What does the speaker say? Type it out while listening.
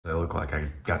It looked like I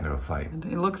got into a fight.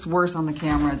 It looks worse on the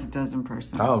camera as it does in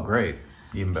person. Oh, great.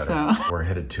 Even better. So. We're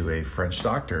headed to a French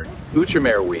doctor.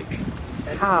 Outremer week.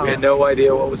 How? We had no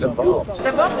idea what was involved.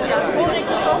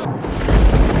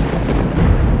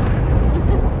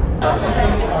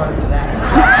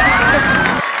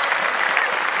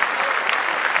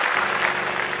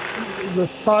 The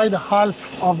side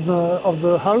half of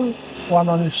the hull, one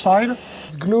on each side,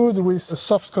 it's glued with a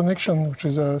soft connection, which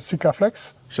is a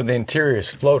Sikaflex. So the interior is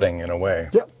floating in a way.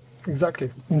 Yeah,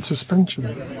 exactly, in suspension.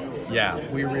 Yeah,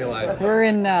 we realized. We're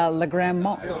in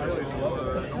Grande-Motte.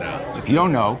 If you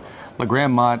don't know,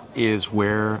 Grande-Motte is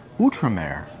where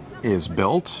Outremer is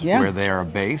built, where they are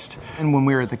based. And when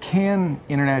we were at the Cannes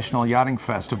International Yachting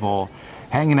Festival,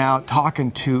 hanging out,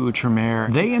 talking to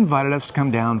Outremer, they invited us to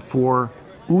come down for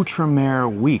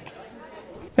Outremer week.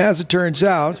 As it turns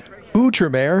out,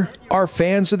 Outremer are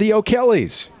fans of the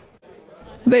O'Kellys.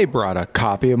 They brought a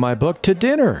copy of my book to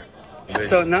dinner.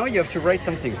 So now you have to write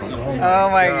something for me. Oh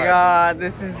my God,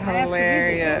 this is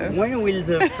hilarious. When will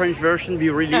the French version be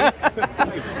released?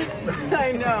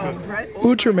 I know, right?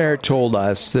 Outremer told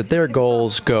us that their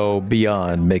goals go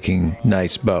beyond making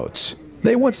nice boats.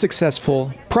 They want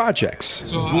successful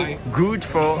projects. Good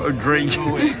for a drink.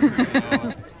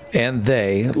 And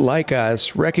they, like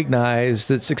us, recognize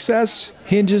that success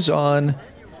hinges on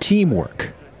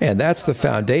teamwork. And that's the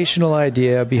foundational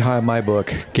idea behind my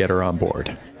book, Get Her On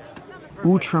Board.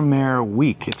 Outremer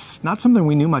week. It's not something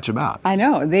we knew much about. I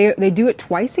know. They do it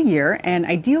twice a year, and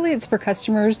ideally it's for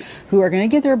customers who are going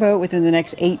to get their boat within the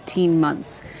next 18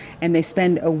 months. And they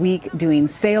spend a week doing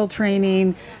sail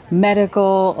training,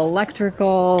 medical,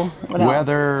 electrical,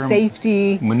 weather,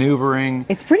 safety, maneuvering.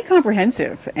 It's pretty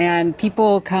comprehensive, and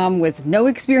people come with no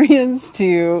experience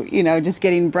to, just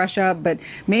getting brush up, but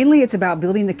mainly it's about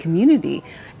building the community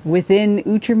within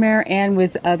Outremer and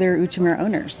with other Outremer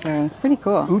owners. So it's pretty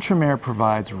cool. Outremer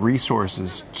provides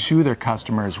resources to their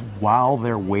customers while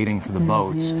they're waiting for the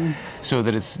boats, so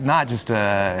that it's not just a,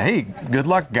 hey, good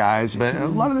luck guys, but a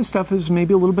lot of this stuff is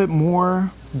maybe a little bit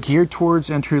more geared towards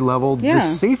entry level. The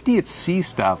safety at sea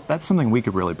stuff, that's something we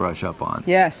could really brush up on.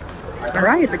 Yes. All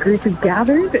right, the group is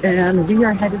gathered and we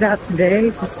are headed out today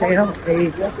to sail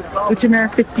a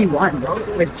Outremer 51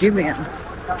 with Julian.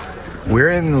 We're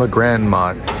in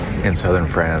Grande-Motte in southern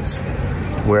France,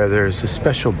 where there's a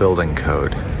special building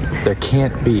code. There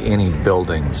can't be any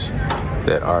buildings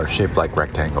that are shaped like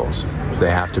rectangles.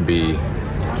 They have to be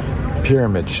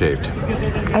pyramid shaped.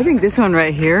 I think this one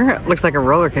right here looks like a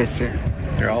roller coaster.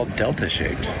 They're all delta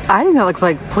shaped. I think that looks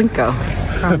like Plinko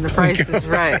from The Price is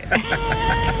Right.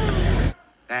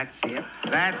 That's it.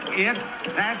 That's it.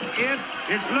 That's it.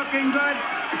 It's looking good.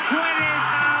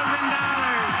 $20,000.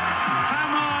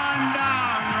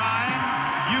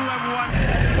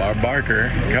 Barker,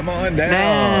 come on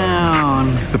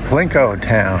down. It's the Plinko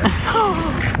town.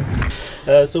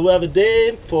 So we have a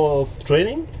day for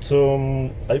training. So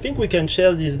I think we can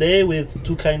share this day with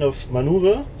two kind of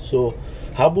maneuver. So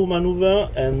harbor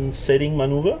maneuver and sailing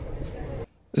maneuver.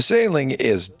 Sailing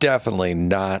is definitely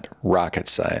not rocket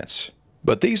science,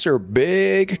 but these are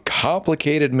big,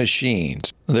 complicated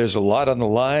machines. There's a lot on the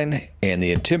line, and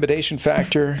the intimidation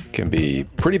factor can be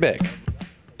pretty big,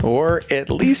 or at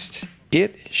least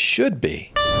it should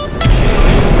be. Okay,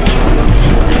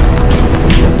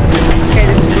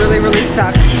 this really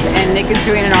sucks, and Nick is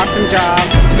doing an awesome job.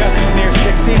 You guys come near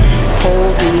 60?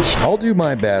 Holy shit. I'll do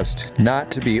my best not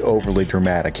to be overly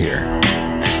dramatic here.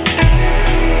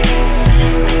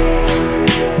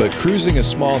 But cruising a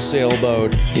small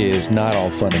sailboat is not all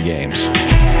fun and games.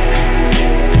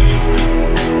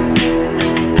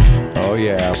 Oh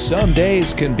yeah, some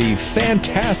days can be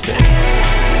fantastic.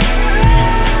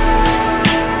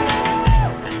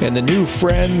 And the new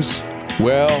friends,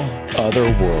 well,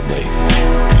 otherworldly.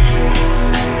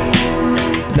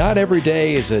 Not every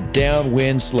day is a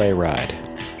downwind sleigh ride.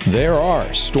 There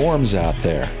are storms out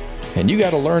there, and you got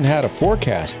to learn how to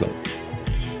forecast them.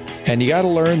 And you got to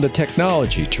learn the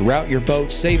technology to route your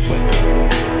boat safely.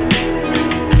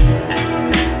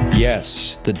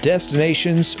 Yes, the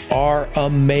destinations are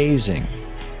amazing.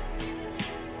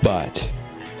 But,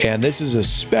 and this is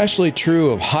especially true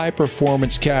of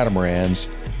high-performance catamarans,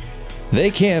 they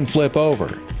can flip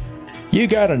over. You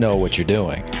gotta know what you're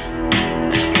doing.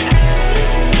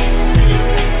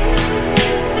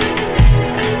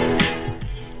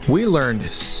 We learned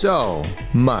so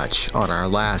much on our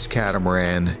last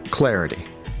catamaran, Clarity.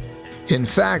 In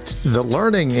fact, the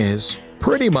learning is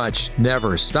pretty much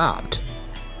never stopped.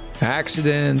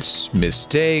 Accidents,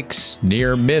 mistakes,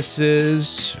 near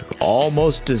misses,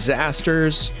 almost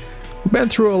disasters. We've been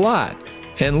through a lot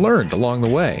and learned along the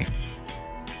way.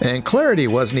 And Clarity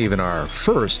wasn't even our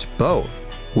first boat.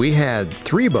 We had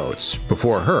 3 boats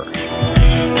before her.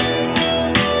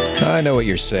 I know what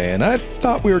you're saying. I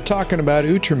thought we were talking about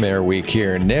Outremer week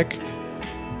here, Nick.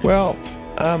 Well,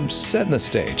 I'm setting the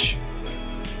stage.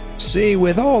 See,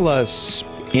 with all us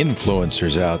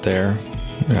influencers out there,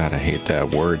 God, I hate that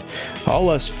word, all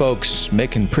us folks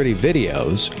making pretty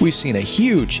videos, we've seen a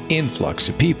huge influx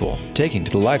of people taking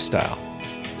to the lifestyle.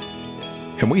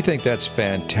 And we think that's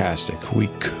fantastic. We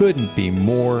couldn't be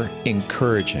more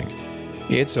encouraging.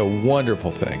 It's a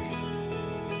wonderful thing.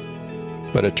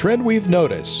 But a trend we've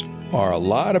noticed are a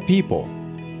lot of people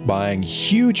buying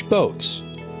huge boats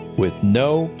with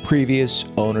no previous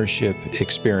ownership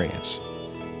experience.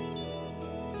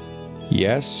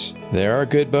 Yes, there are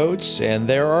good boats and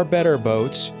there are better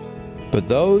boats, but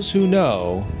those who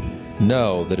know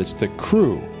that it's the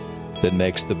crew that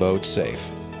makes the boat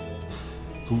safe.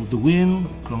 So the wind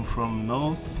comes from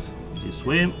north this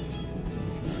way,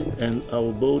 and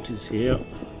our boat is here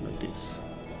like this.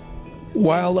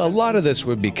 While a lot of this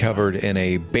would be covered in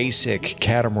a basic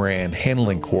catamaran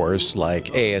handling course like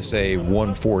ASA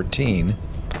 114.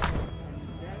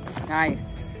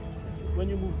 Nice. When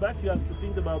you move back, you have to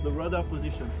think about the rudder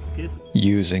position. Okay?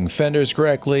 Using fenders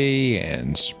correctly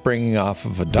and springing off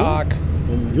of a dock.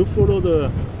 And you follow the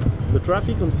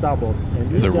traffic on starboard.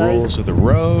 And the rules of the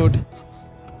road.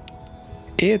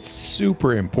 It's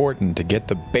super important to get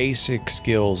the basic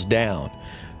skills down,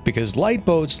 because light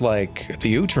boats like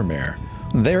the Outremer,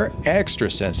 they're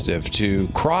extra sensitive to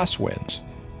crosswinds.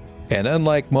 And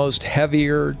unlike most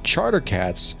heavier charter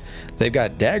cats, they've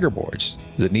got dagger boards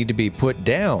that need to be put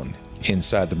down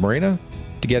inside the marina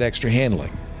to get extra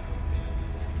handling.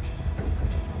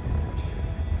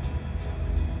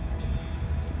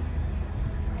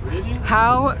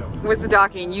 How was the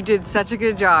docking? You did such a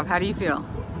good job. How do you feel?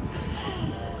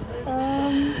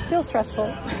 Feels stressful.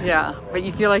 Yeah, but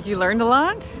you feel like you learned a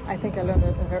lot? I think I learned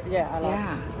a lot.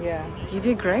 Yeah. You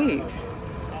did great.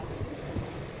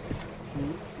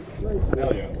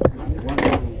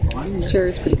 This chair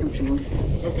is pretty comfortable.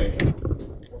 Okay.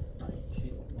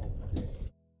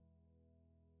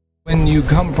 When you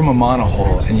come from a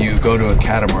monohull and you go to a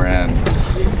catamaran,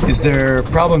 is there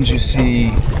problems you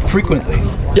see frequently?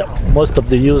 Yeah, most of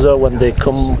the users, when they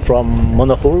come from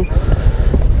monohull,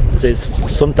 they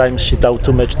sometimes shit out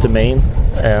too much the main,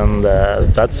 and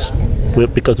that's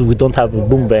because we don't have a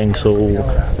boom bank,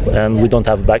 and we don't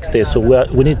have backstay, so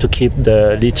we need to keep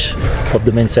the leech of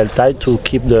the mainsail tight to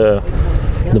keep the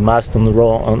mast on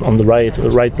the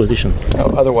right position.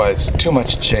 Oh, otherwise, too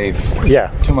much chafe.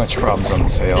 Yeah. Too much problems on the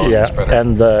sail.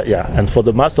 Yeah, and for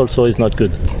the mast also is not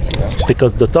good,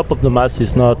 because the top of the mast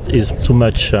is too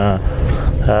much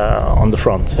on the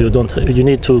front. You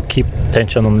need to keep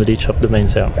tension on the leech of the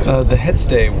mainsail. The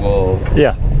headstay will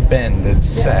bend and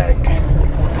sag.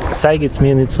 Sag, it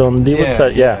means it's on the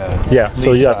side. Yeah.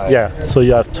 So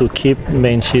you have to keep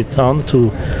main sheet on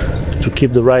to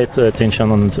keep the right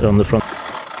tension on the front.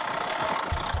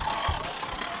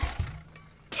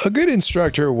 A good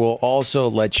instructor will also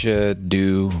let you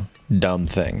do dumb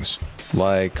things,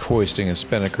 like hoisting a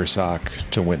spinnaker sock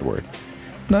to windward.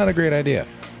 Not a great idea.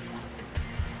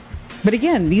 But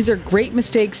again, these are great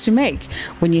mistakes to make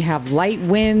when you have light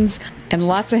winds and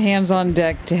lots of hands on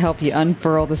deck to help you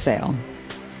unfurl the sail.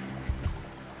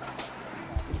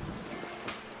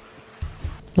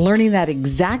 Learning that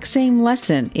exact same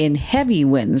lesson in heavy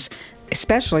winds,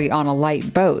 especially on a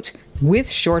light boat with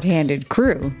short-handed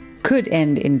crew, could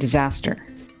end in disaster.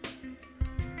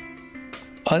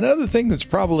 Another thing that's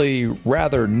probably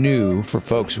rather new for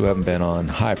folks who haven't been on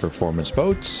high-performance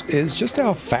boats is just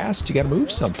how fast you gotta move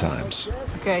sometimes.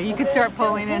 Okay, you can start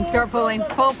pulling in. Start pulling.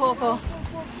 Pull, pull, pull.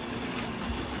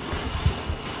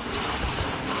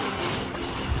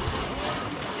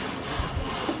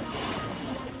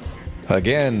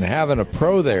 Again, having a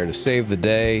pro there to save the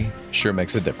day sure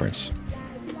makes a difference.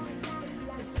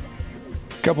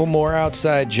 Couple more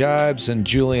outside jibes and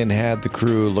Julian had the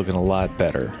crew looking a lot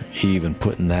better, even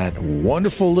putting that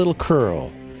wonderful little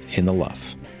curl in the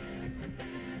luff.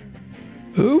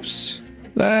 Oops,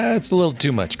 that's a little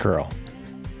too much curl.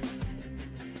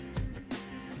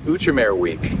 Outremer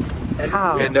week.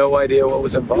 How? We had no idea what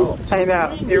was involved. I know.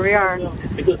 Here we are.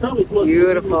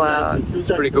 Beautiful out.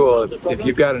 It's pretty cool. If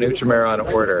you've got an Outremer on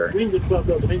order,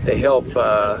 they help,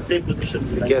 I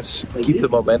guess, keep the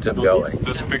momentum going.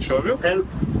 Just a picture of you?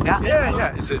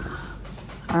 Yeah. Is it?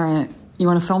 All right. You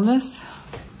want to film this?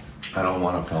 I don't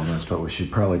want to film this, but we should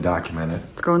probably document it.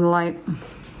 Let's go in the light.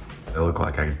 It looked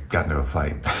like I got into a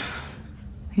fight.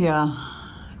 Yeah.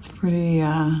 It's pretty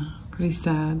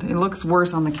sad. It looks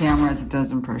worse on the camera as it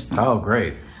does in person. Oh,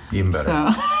 great. Even better.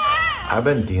 So. I've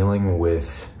been dealing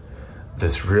with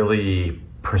this really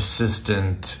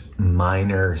persistent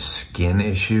minor skin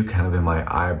issue kind of in my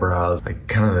eyebrows, like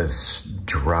kind of this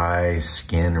dry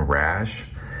skin rash.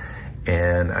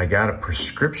 And I got a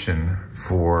prescription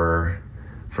for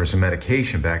some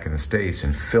medication back in the States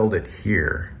and filled it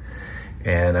here.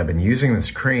 And I've been using this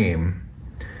cream,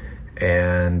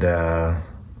 and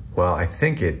well, I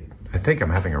think I'm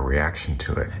having a reaction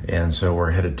to it. And so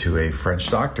we're headed to a French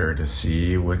doctor to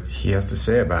see what he has to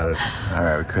say about it. All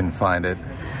right, we couldn't find it.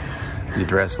 The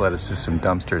address led us to some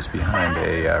dumpsters behind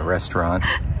a restaurant,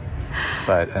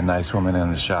 but a nice woman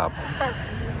in the shop.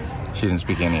 She didn't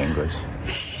speak any English.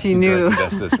 She knew.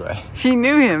 Us this way. She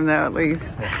knew him, though, at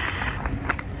least.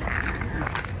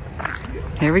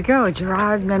 Here we go,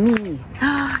 Gerard Nami.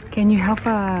 Can you help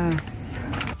us?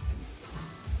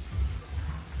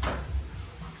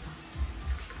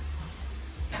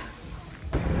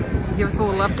 Give us a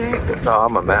little update. Oh,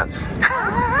 I'm a mess.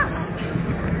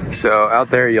 So out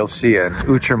there you'll see an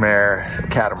Outremer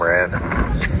catamaran.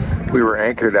 We were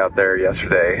anchored out there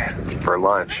yesterday for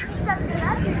lunch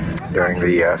during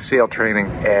the sail training,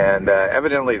 and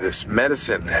evidently this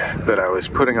medicine that I was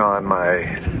putting on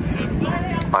my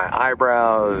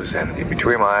eyebrows and in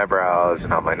between my eyebrows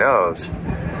and on my nose,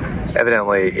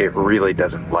 evidently it really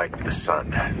doesn't like the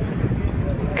sun.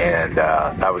 And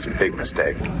that was a big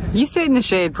mistake. You stayed in the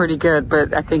shade pretty good,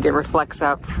 but I think it reflects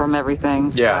up from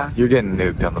everything. Yeah, so. You're getting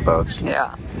nuked on the boats.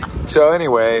 Yeah. So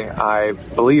anyway, I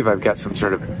believe I've got some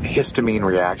sort of histamine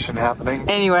reaction happening.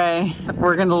 Anyway,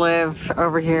 we're gonna live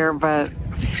over here, but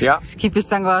yeah, just keep your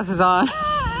sunglasses on.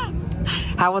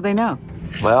 How will they know?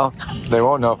 Well, they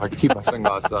won't know if I keep my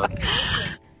sunglasses on.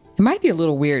 It might be a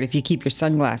little weird if you keep your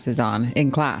sunglasses on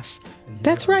in class.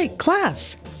 That's right,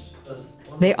 class.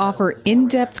 They offer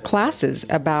in-depth classes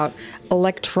about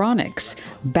electronics,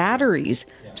 batteries,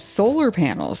 solar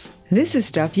panels. This is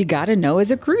stuff you gotta know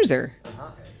as a cruiser.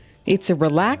 It's a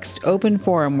relaxed, open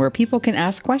forum where people can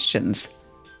ask questions.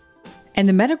 And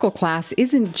the medical class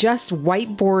isn't just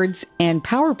whiteboards and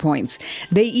PowerPoints.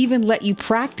 They even let you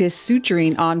practice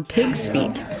suturing on pig's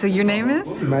feet. So your name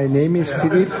is? My name is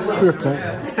Philippe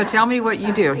Curtin. So tell me what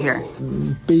you do here.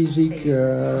 Basic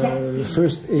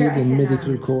first aid and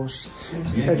medical course.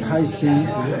 At high sea,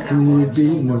 we will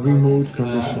be in a remote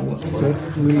condition. That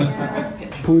will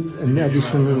put an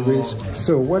additional risk.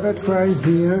 So what I try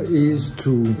here is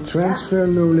to transfer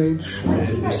knowledge,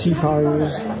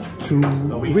 seafarers, to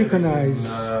recognize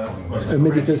a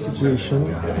medical situation,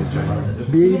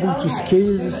 be able to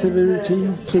scale the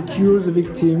severity, secure the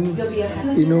victim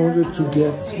in order to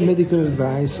get medical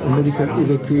advice or medical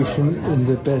evacuation in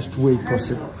the best way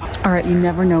possible. All right, you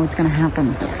never know what's going to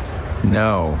happen.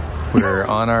 No, we're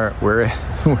on our,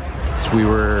 we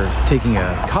were taking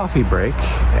a coffee break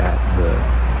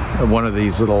at one of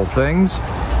these little things.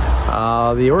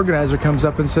 The organizer comes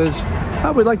up and says,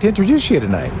 "Oh, we'd like to introduce you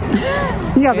tonight."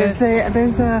 Yeah,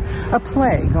 there's a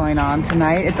play going on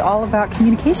tonight. It's all about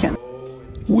communication.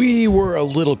 We were a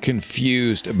little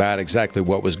confused about exactly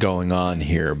what was going on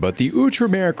here, but the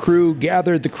Outremer crew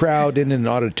gathered the crowd in an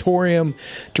auditorium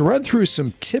to run through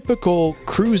some typical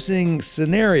cruising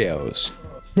scenarios.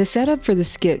 The setup for the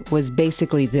skit was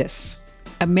basically this.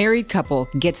 A married couple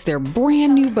gets their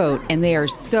brand new boat and they are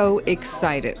so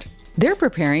excited. They're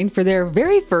preparing for their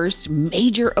very first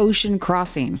major ocean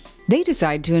crossing. They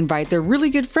decide to invite their really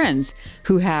good friends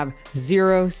who have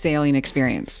zero sailing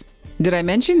experience. Did I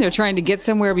mention they're trying to get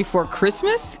somewhere before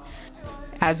Christmas?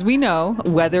 As we know,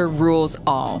 weather rules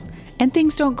all, and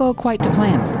things don't go quite to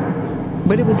plan.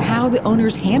 But it was how the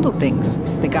owners handled things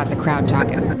that got the crowd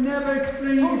talking. Never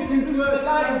explain anything to us.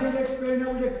 I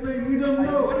will explain. We don't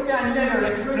know. I never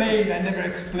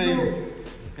explain.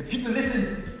 If people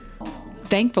listen.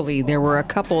 Thankfully, there were a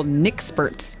couple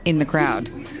Nickexperts in the crowd.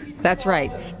 That's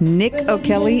right, Nick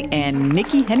O'Kelly and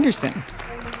Nikki Henderson.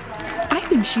 I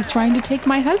think she's trying to take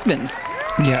my husband.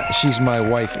 Yeah, she's my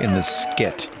wife in the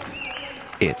skit.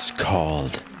 It's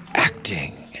called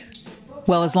acting.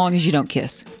 Well, as long as you don't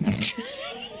kiss.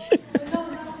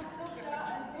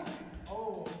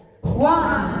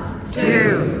 1,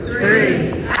 2,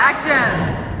 3,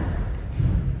 action!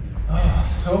 Oh,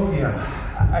 Sophia,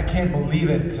 I can't believe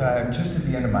it. I'm just at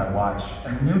the end of my watch,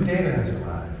 and new data has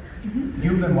arrived.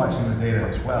 You've been watching the data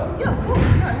as well. Yeah, of course.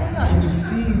 Yeah. Can you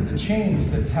see the change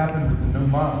that's happened with the new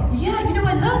model? Yeah, you know,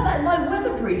 I learned that in my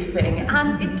weather briefing,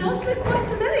 and it does look quite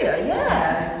familiar,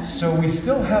 yeah. So we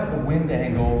still have the wind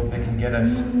angle that can get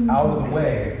us out of the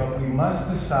way, but we must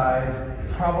decide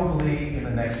probably in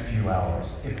the next few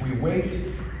hours. If we wait,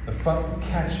 the front will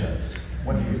catch us.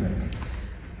 What do you think?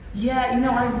 Yeah, you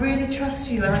know, I really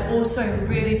trust you, and I also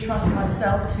really trust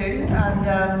myself too.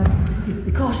 And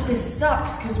gosh, this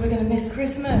sucks because we're going to miss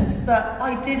Christmas. But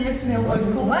I did listen to all those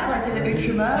courses I did at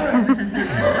Outremer,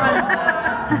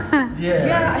 and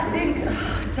yeah, I think,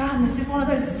 damn, this is one of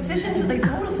those decisions that they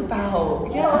told us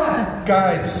about. Yeah,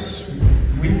 guys,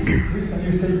 you say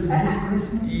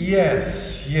Christmas?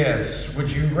 Yes.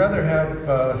 Would you rather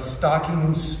have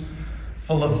stockings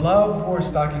full of love or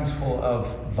stockings full of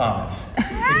vomit?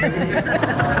 Because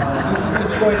this is the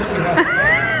choice we have.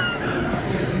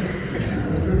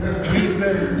 We've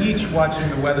been each watching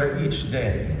the weather each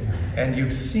day, and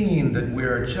you've seen that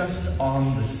we're just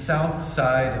on the south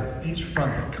side of each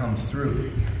front that comes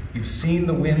through. You've seen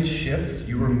the wind shift.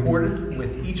 You reported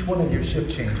with each one of your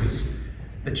shift changes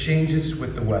the changes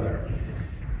with the weather.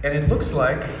 And it looks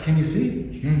like, can you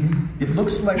see? Mm-hmm. It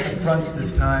looks like the front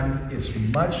this time is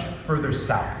much further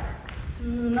south.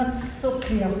 Not so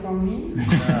clear for me. Do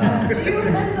you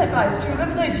remember, guys? Do you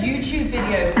remember those YouTube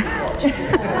videos we watched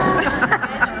before?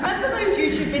 Yeah, do you remember those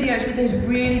YouTube videos with those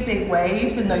really big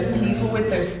waves and those people with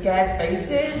those scared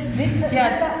faces?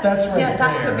 Yeah, that's right. Yeah,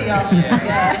 that could be us.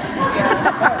 Yeah.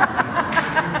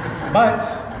 But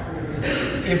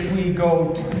if we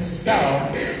go to the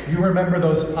south, you remember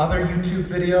those other YouTube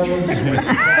videos with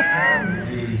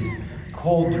the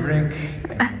cold drink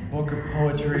and the book of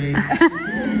poetry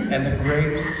and the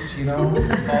grapes, you know,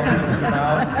 falling into the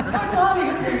mouth?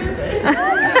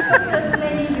 There's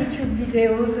many YouTube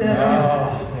videos.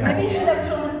 Maybe you should have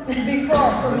shown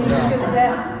before for me because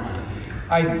there.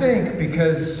 I think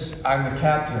because I'm the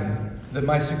captain, that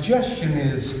my suggestion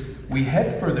is we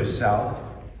head further south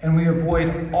and we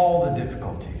avoid all the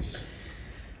difficulties.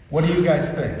 What do you guys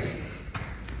think?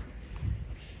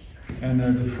 And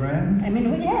the friends? I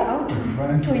mean, yeah, the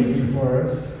friends waiting for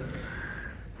us?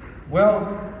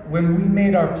 Well, when we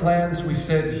made our plans, we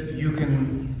said you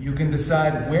can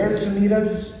decide where to meet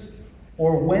us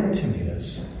or when to meet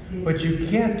us, but you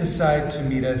can't decide to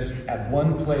meet us at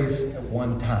one place at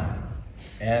one time.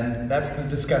 And that's the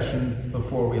discussion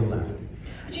before we left.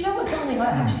 Do you know what, darling? I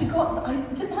actually got.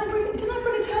 Didn't I bring a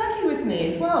turkey with me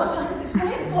as well? It's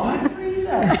right at the bottom of the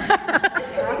freezer. This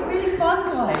could be really fun,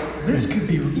 guys. This could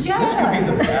be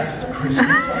the best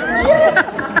Christmas ever. Yes.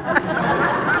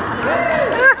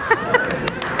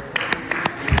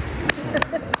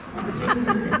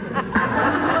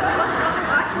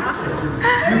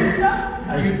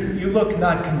 You look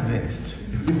not convinced.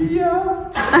 Yeah.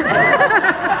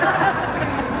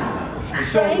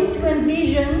 Trying to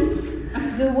envision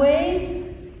the waves,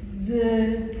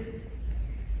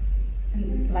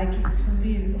 like it's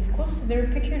really, of course, very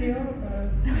peculiar.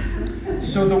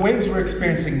 So the waves we're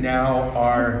experiencing now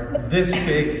are this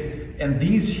big, and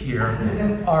these here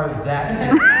are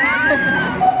that big.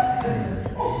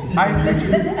 And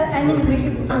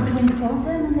I'm to inform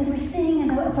them and everything,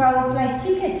 and for our flight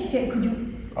ticket, could you?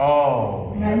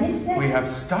 Oh, we have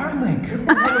Starlink. We have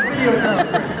a video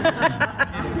conference.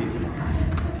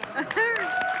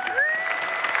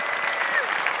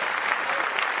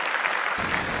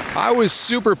 I was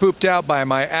super pooped out by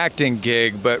my acting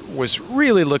gig, but was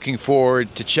really looking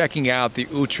forward to checking out the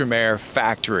Outremer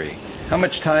factory. How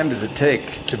much time does it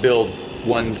take to build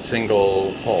one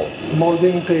single hull?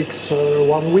 Molding takes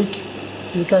 1 week.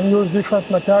 You can use different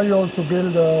material to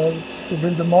build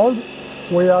the mold.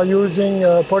 We are using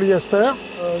polyester.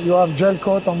 You have gel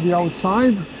coat on the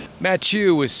outside.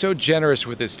 Mathieu was so generous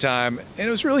with his time, and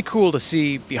it was really cool to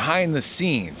see behind the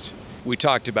scenes. We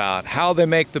talked about how they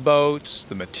make the boats,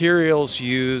 the materials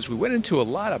used. We went into a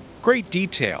lot of great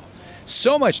detail.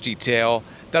 So much detail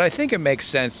that I think it makes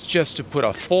sense just to put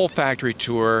a full factory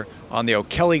tour on the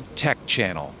theokellys Tech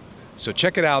channel. So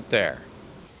check it out there.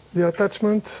 The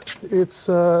attachment, it's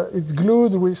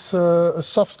glued with a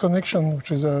soft connection, which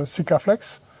is a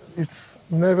Sikaflex. It's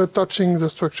never touching the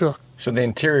structure. So the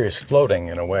interior is floating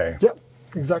in a way. Yeah,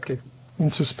 exactly.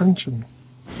 In suspension.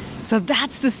 So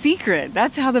that's the secret.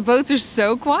 That's how the boats are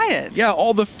so quiet. Yeah,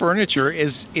 all the furniture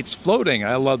it's floating.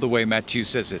 I love the way Mathieu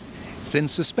says it. It's in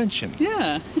suspension.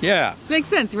 Yeah. Yeah. Makes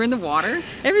sense. We're in the water.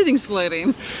 Everything's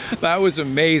floating. That was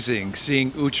amazing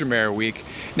seeing Outremer Week.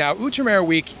 Now, Outremer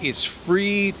Week is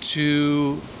free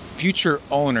to future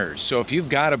owners. So if you've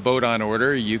got a boat on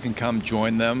order, you can come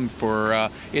join them for,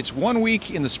 it's 1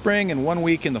 week in the spring and 1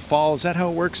 week in the fall. Is that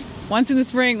how it works? Once in the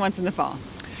spring, once in the fall.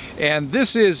 And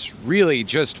this is really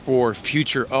just for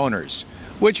future owners,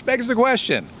 which begs the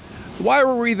question, why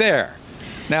were we there?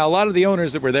 Now, a lot of the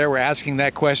owners that were there were asking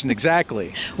that question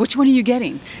exactly. Which one are you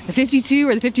getting, the 52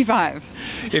 or the 55?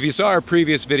 If you saw our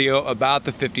previous video about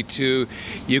the 52,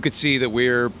 you could see that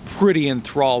we're pretty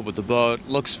enthralled with the boat.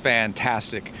 Looks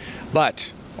fantastic.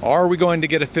 But Are we going to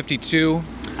get a 52?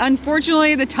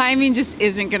 Unfortunately, the timing just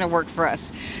isn't going to work for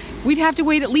us. We'd have to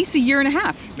wait at least a year and a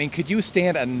half. I mean, could you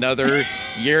stand another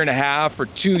year and a half or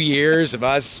 2 years of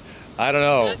us, I don't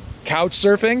know, couch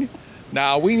surfing?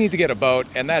 Now we need to get a boat,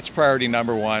 and that's priority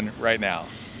number one right now.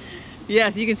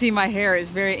 Yes, you can see my hair is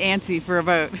very antsy for a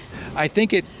boat. I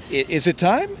think is it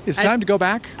time? Is it time to go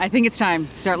back? I think it's time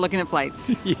to start looking at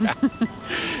flights. Yeah.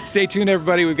 Stay tuned,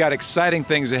 everybody. We've got exciting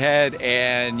things ahead,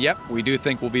 and yep, we do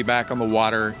think we'll be back on the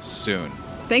water soon.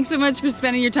 Thanks so much for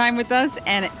spending your time with us,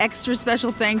 and an extra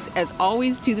special thanks, as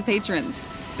always, to the patrons.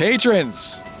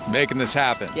 Patrons making this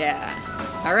happen.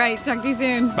 Yeah. All right, talk to you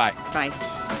soon. Bye. Bye.